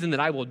the reason that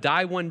I will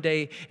die one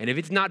day, and if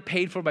it's not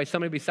paid for by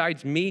somebody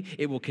besides me,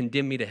 it will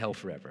condemn me to hell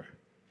forever.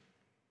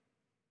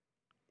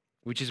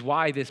 Which is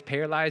why this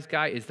paralyzed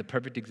guy is the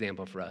perfect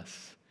example for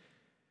us.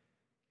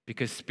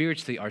 Because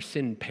spiritually, our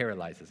sin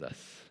paralyzes us.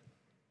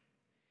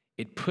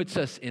 It puts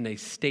us in a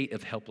state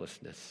of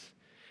helplessness.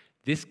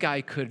 This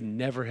guy could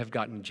never have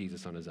gotten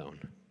Jesus on his own.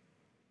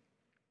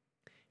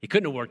 He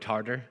couldn't have worked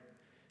harder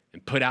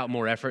and put out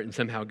more effort and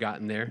somehow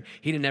gotten there.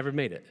 He'd have never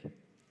made it.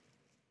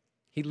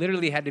 He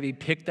literally had to be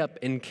picked up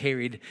and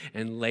carried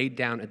and laid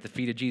down at the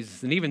feet of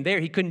Jesus. And even there,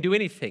 he couldn't do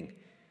anything.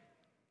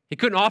 He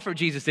couldn't offer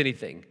Jesus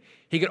anything.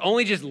 He could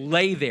only just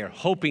lay there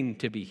hoping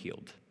to be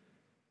healed.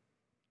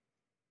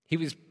 He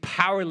was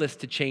powerless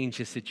to change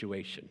his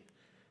situation.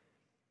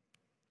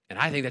 And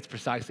I think that's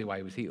precisely why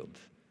he was healed.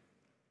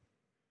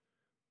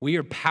 We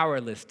are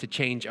powerless to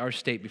change our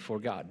state before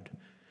God.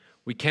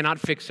 We cannot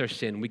fix our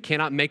sin. We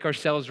cannot make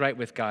ourselves right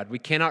with God. We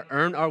cannot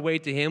earn our way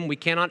to him. We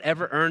cannot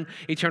ever earn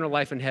eternal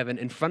life in heaven.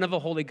 In front of a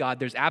holy God,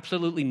 there's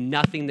absolutely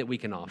nothing that we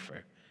can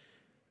offer.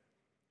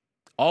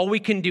 All we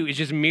can do is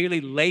just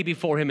merely lay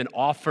before him and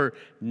offer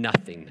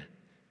nothing.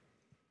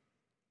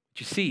 But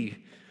you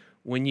see,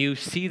 when you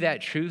see that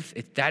truth,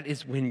 that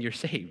is when you're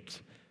saved.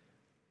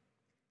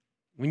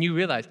 When you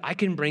realize, I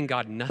can bring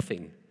God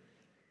nothing.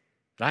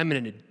 That I'm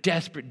in a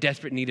desperate,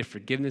 desperate need of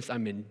forgiveness.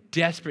 I'm in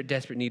desperate,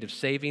 desperate need of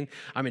saving.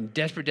 I'm in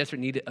desperate, desperate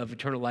need of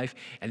eternal life.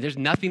 And there's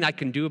nothing I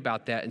can do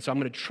about that. And so I'm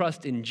going to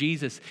trust in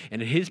Jesus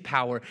and in his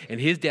power and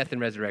his death and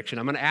resurrection.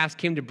 I'm going to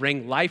ask him to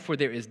bring life where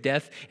there is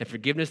death and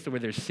forgiveness where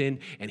there's sin.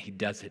 And he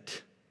does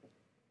it.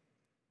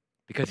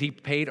 Because he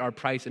paid our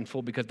price in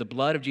full. Because the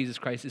blood of Jesus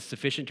Christ is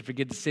sufficient to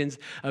forgive the sins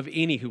of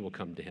any who will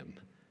come to him.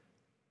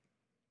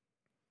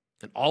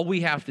 And all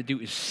we have to do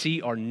is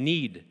see our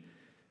need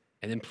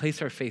and then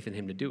place our faith in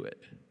him to do it.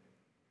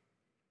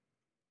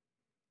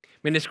 I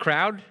mean, this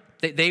crowd,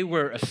 they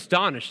were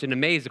astonished and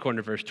amazed according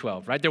to verse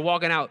 12, right? They're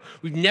walking out.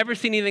 We've never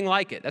seen anything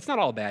like it. That's not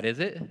all bad, is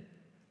it?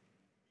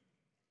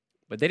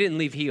 But they didn't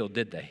leave healed,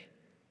 did they?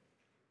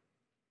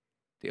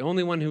 The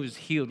only one who was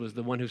healed was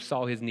the one who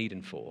saw his need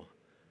in full.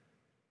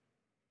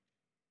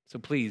 So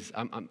please,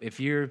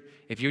 if you're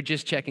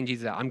just checking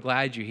Jesus out, I'm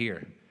glad you're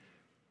here.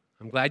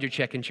 I'm glad you're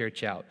checking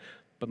church out.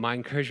 But my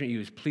encouragement to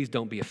you is please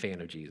don't be a fan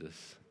of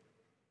Jesus.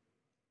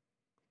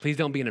 Please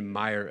don't be an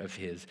admirer of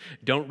his.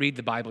 Don't read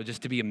the Bible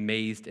just to be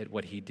amazed at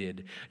what he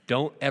did.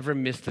 Don't ever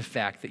miss the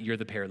fact that you're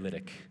the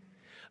paralytic.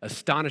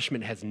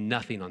 Astonishment has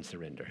nothing on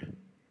surrender.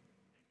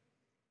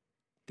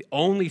 The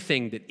only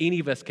thing that any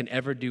of us can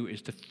ever do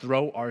is to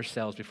throw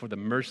ourselves before the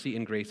mercy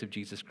and grace of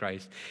Jesus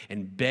Christ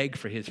and beg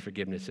for his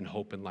forgiveness and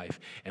hope in life.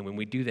 And when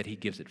we do that, he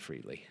gives it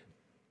freely.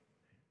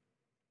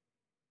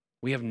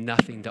 We have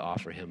nothing to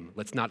offer him.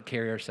 Let's not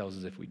carry ourselves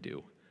as if we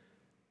do.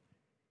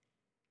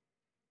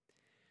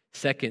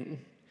 Second,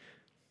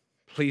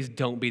 please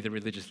don't be the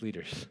religious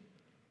leaders.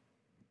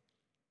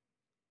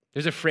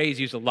 There's a phrase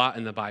used a lot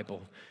in the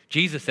Bible.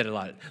 Jesus said a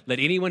lot. Let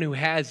anyone who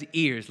has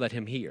ears, let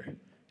him hear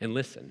and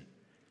listen.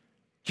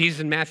 Jesus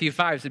in Matthew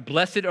 5 said,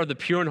 blessed are the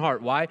pure in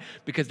heart. Why?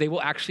 Because they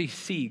will actually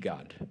see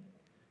God.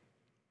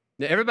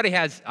 Now, everybody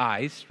has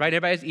eyes, right?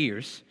 Everybody has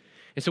ears.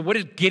 And so what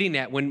is getting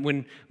at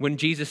when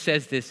Jesus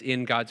says this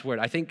in God's word?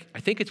 I think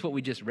it's what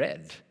we just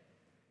read.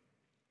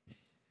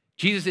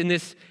 Jesus in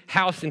this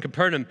house in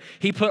Capernaum,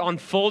 he put on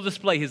full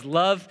display his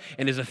love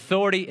and his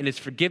authority and his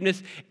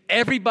forgiveness.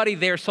 Everybody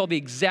there saw the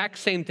exact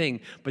same thing,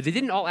 but they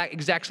didn't all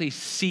exactly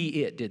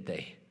see it, did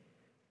they?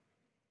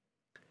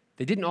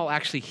 They didn't all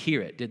actually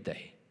hear it, did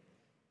they?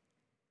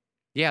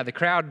 Yeah, the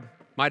crowd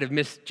might have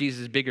missed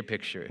Jesus' bigger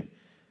picture.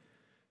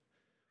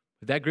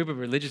 But that group of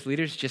religious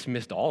leaders just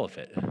missed all of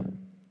it.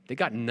 They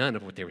got none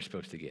of what they were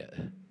supposed to get.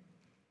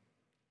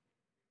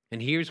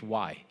 And here's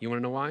why. You want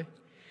to know why?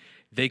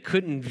 They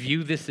couldn't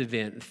view this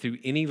event through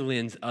any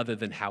lens other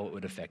than how it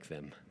would affect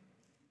them.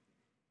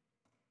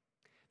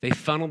 They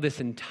funneled this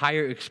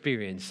entire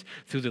experience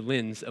through the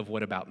lens of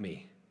what about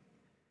me?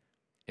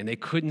 And they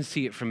couldn't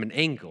see it from an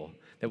angle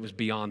that was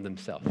beyond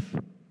themselves.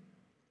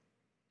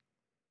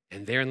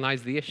 And therein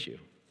lies the issue.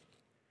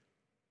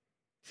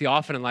 See,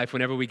 often in life,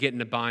 whenever we get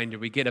in a bind or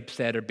we get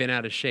upset or bent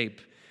out of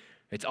shape,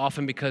 it's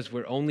often because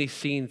we're only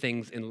seeing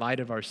things in light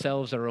of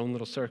ourselves, our own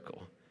little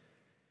circle.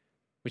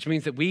 Which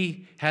means that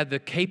we have the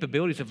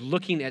capabilities of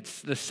looking at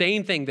the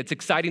same thing that's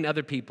exciting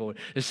other people,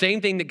 the same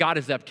thing that God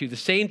is up to, the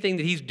same thing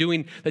that he's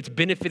doing that's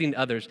benefiting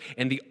others,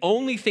 and the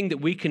only thing that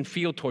we can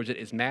feel towards it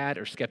is mad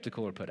or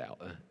skeptical or put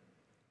out.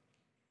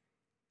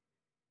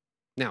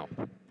 Now,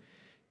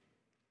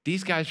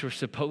 these guys were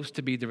supposed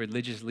to be the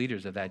religious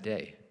leaders of that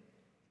day.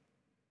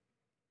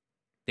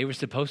 They were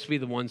supposed to be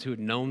the ones who had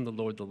known the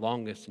Lord the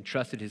longest and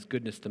trusted his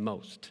goodness the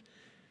most.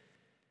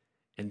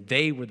 And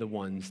they were the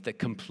ones that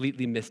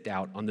completely missed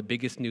out on the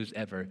biggest news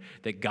ever,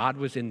 that God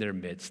was in their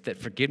midst, that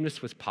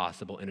forgiveness was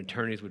possible, and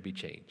eternities would be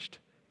changed.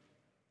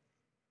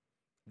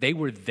 They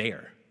were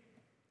there.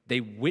 They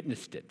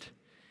witnessed it.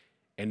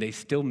 And they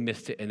still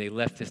missed it, and they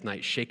left this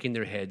night shaking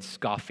their heads,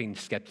 scoffing,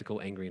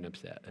 skeptical, angry, and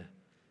upset.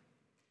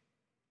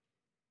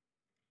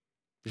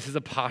 This is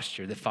a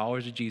posture that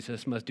followers of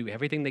Jesus must do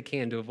everything they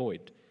can to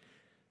avoid.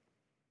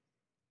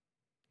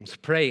 Let's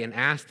pray and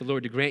ask the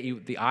Lord to grant you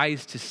the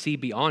eyes to see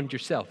beyond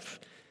yourself.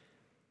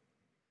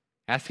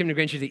 Ask him to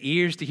grant you the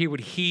ears to hear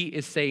what he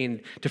is saying,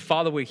 to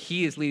follow where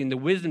he is leading, the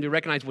wisdom to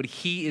recognize what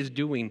he is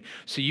doing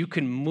so you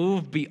can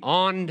move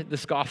beyond the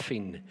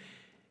scoffing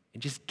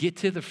and just get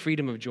to the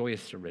freedom of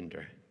joyous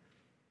surrender.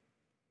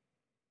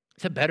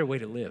 It's a better way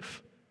to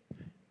live.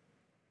 And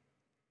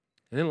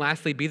then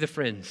lastly, be the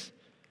friends.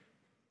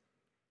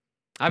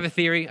 I have a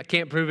theory. I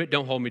can't prove it.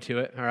 Don't hold me to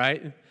it, all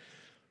right?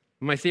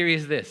 My theory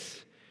is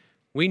this.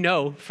 We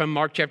know from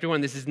Mark chapter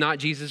 1, this is not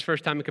Jesus'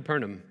 first time in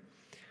Capernaum.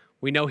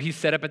 We know he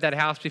set up at that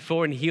house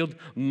before and healed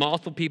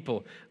multiple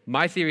people.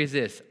 My theory is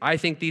this. I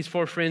think these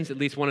four friends, at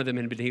least one of them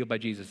had been healed by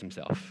Jesus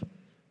himself.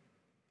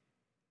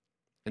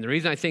 And the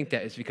reason I think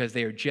that is because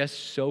they are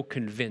just so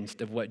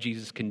convinced of what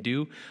Jesus can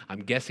do.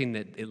 I'm guessing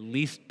that at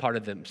least part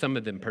of them, some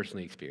of them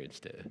personally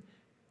experienced it.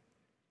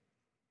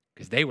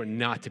 Because they were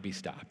not to be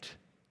stopped.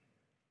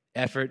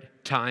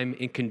 Effort, time,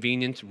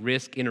 inconvenience,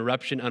 risk,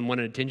 interruption,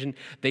 unwanted attention.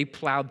 They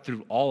plowed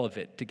through all of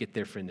it to get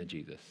their friend to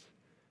Jesus.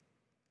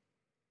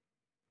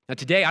 Now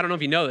today, I don't know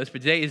if you know this,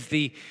 but today is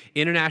the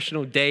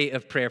International Day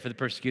of Prayer for the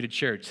Persecuted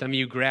Church. Some of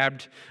you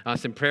grabbed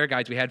some prayer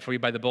guides we had for you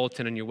by the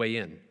bulletin on your way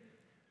in.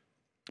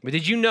 But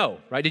did you know,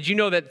 right? Did you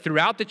know that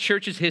throughout the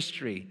church's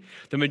history,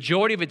 the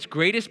majority of its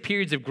greatest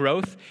periods of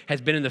growth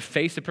has been in the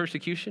face of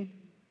persecution?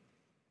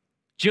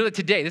 Do you know that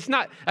today, that's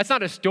not a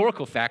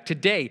historical fact.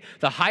 Today,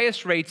 the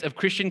highest rates of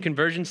Christian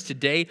conversions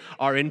today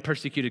are in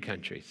persecuted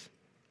countries.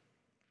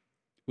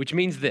 Which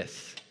means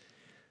this,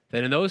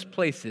 that in those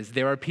places,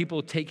 there are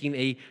people taking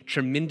a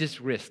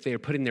tremendous risk. They are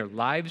putting their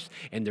lives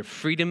and their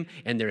freedom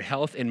and their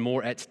health and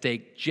more at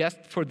stake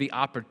just for the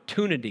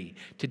opportunity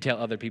to tell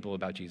other people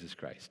about Jesus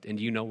Christ. And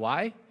do you know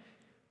why?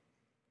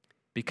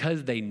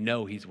 Because they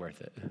know he's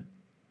worth it.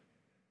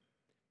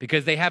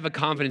 Because they have a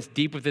confidence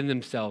deep within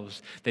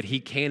themselves that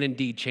he can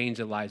indeed change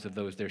the lives of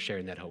those they're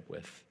sharing that hope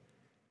with.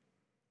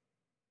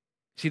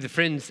 See, the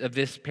friends of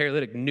this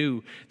paralytic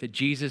knew that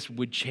Jesus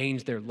would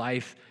change their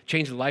life,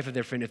 change the life of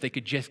their friend if they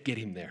could just get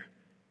him there.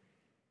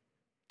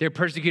 They're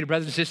persecuted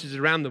brothers and sisters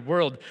around the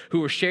world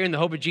who are sharing the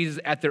hope of Jesus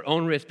at their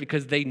own risk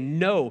because they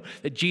know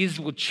that Jesus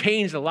will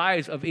change the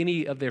lives of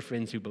any of their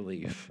friends who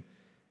believe.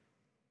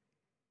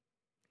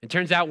 It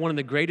turns out one of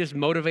the greatest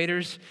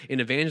motivators in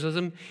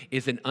evangelism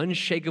is an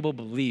unshakable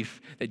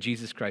belief that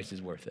Jesus Christ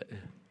is worth it.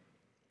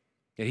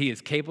 That he is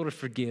capable to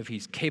forgive,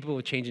 he's capable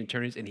of changing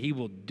eternities, and he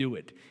will do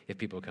it if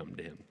people come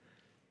to him.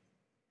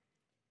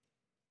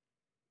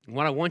 And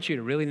what I want you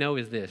to really know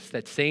is this,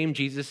 that same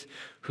Jesus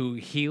who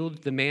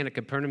healed the man at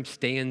Capernaum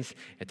stands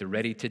at the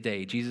ready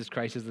today. Jesus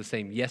Christ is the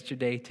same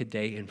yesterday,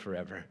 today, and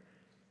forever.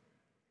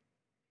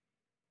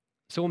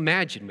 So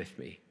imagine with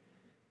me.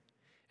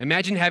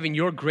 Imagine having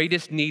your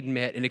greatest need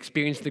met and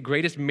experience the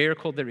greatest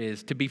miracle there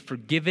is, to be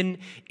forgiven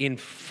in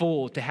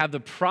full, to have the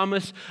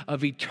promise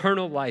of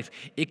eternal life.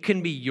 It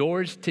can be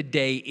yours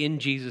today in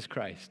Jesus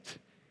Christ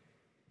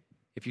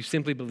if you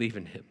simply believe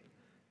in him.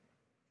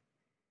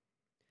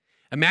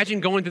 Imagine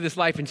going through this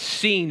life and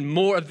seeing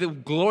more of the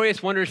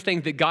glorious, wondrous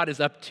things that God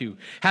is up to,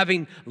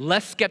 having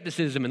less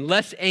skepticism and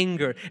less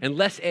anger and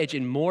less edge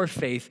and more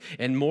faith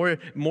and more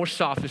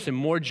softness and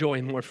more joy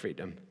and more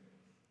freedom.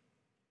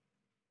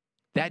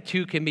 That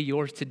too can be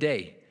yours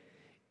today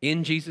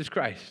in Jesus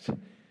Christ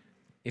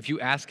if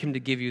you ask him to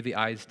give you the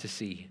eyes to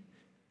see.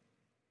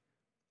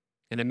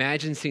 And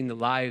imagine seeing the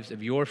lives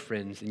of your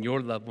friends and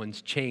your loved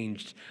ones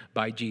changed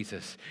by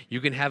Jesus. You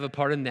can have a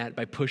part in that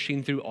by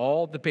pushing through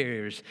all the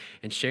barriers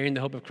and sharing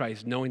the hope of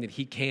Christ, knowing that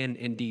he can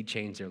indeed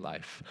change their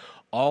life.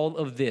 All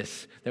of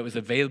this that was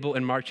available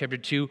in Mark chapter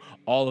 2,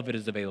 all of it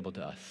is available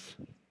to us.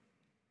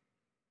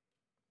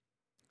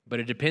 But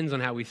it depends on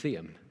how we see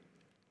him.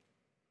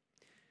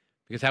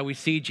 Because how we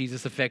see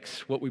Jesus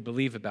affects what we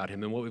believe about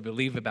him, and what we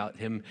believe about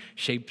him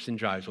shapes and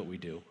drives what we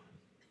do.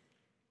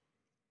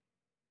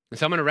 And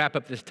so I'm going to wrap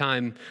up this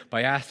time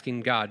by asking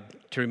God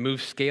to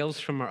remove scales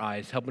from our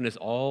eyes, helping us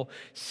all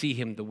see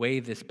him the way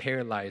this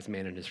paralyzed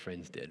man and his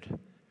friends did.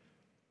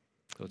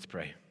 So let's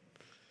pray.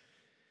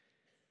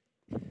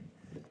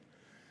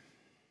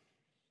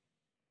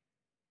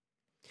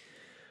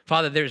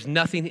 Father, there's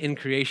nothing in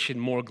creation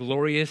more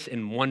glorious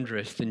and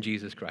wondrous than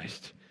Jesus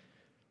Christ.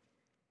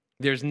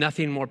 There's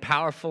nothing more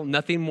powerful,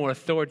 nothing more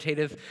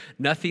authoritative,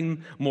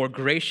 nothing more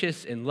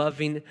gracious and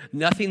loving,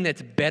 nothing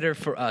that's better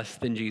for us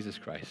than Jesus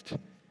Christ.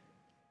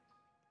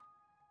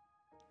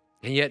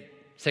 And yet,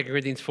 2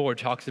 Corinthians 4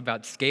 talks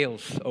about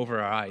scales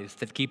over our eyes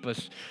that keep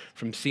us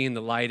from seeing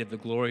the light of the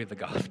glory of the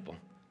gospel.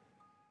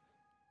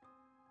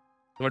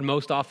 Lord,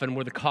 most often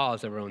we're the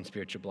cause of our own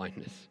spiritual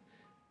blindness.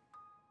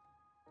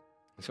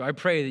 So I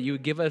pray that you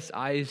would give us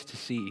eyes to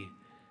see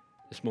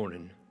this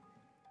morning.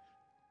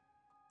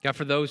 God,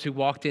 for those who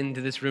walked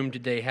into this room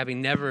today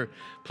having never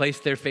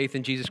placed their faith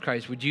in Jesus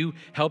Christ, would you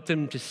help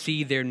them to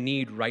see their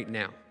need right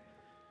now?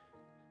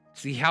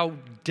 See how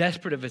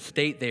desperate of a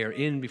state they are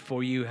in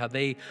before you, how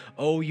they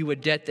owe you a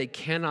debt they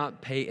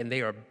cannot pay, and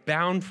they are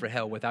bound for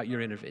hell without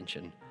your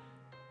intervention.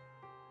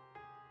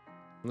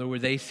 Lord, where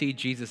they see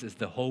Jesus as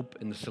the hope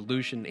and the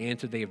solution, the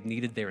answer they have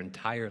needed their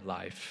entire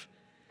life.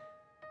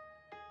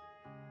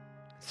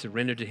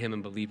 Surrender to him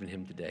and believe in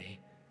him today.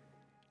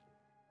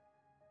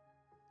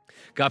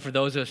 God, for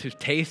those of us who've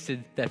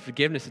tasted that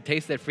forgiveness and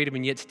tasted that freedom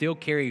and yet still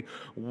carry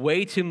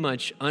way too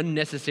much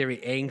unnecessary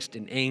angst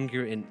and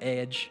anger and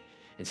edge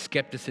and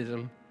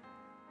skepticism,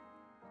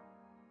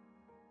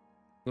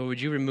 Lord,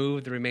 would you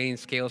remove the remaining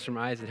scales from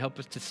our eyes and help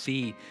us to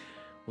see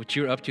what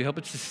you're up to. Help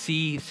us to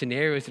see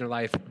scenarios in our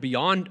life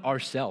beyond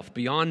ourselves,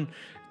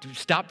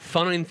 stop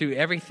funneling through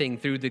everything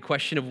through the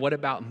question of what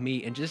about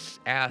me, and just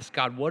ask,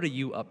 God, what are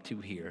you up to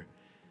here?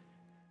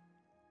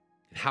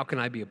 And how can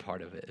I be a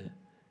part of it?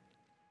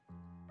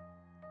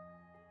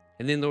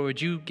 And then, Lord,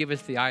 would you give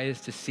us the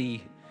eyes to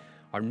see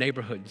our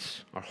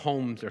neighborhoods, our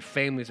homes, our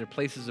families, our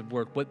places of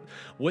work,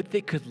 what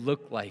they could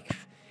look like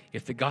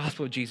if the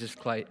gospel of Jesus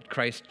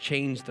Christ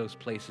changed those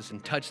places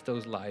and touched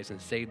those lives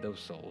and saved those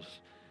souls.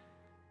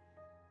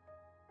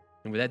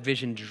 And would that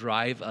vision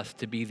drive us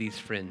to be these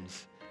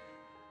friends,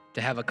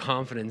 to have a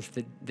confidence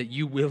that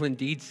you will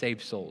indeed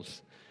save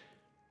souls,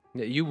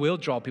 that you will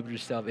draw people to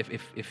yourself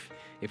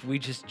if we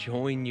just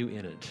join you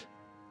in it.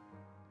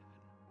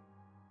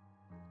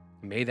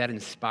 May that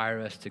inspire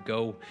us to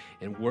go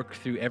and work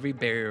through every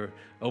barrier,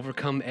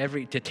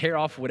 to tear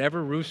off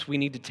whatever roofs we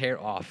need to tear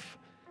off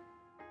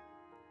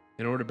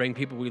in order to bring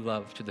people we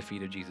love to the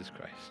feet of Jesus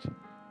Christ.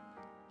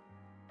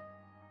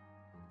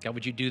 God,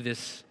 would you do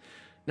this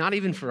not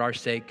even for our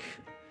sake,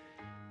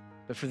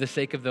 but for the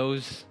sake of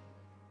those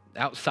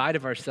outside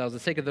of ourselves, the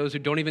sake of those who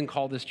don't even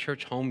call this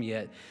church home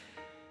yet,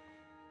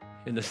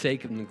 in the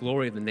sake and the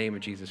glory of the name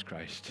of Jesus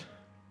Christ.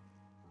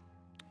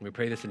 We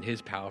pray this in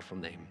his powerful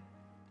name.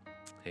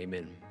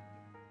 Amen.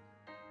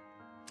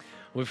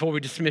 Well, before we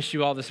dismiss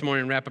you all this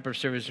morning and wrap up our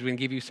service, we're going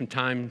to give you some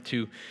time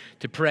to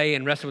pray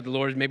and wrestle with the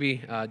Lord,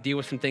 maybe deal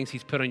with some things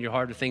he's put on your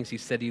heart or things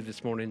he's said to you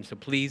this morning. So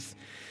please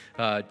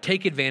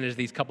take advantage of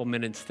these couple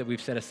minutes that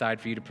we've set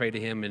aside for you to pray to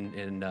him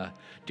and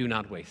do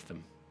not waste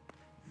them.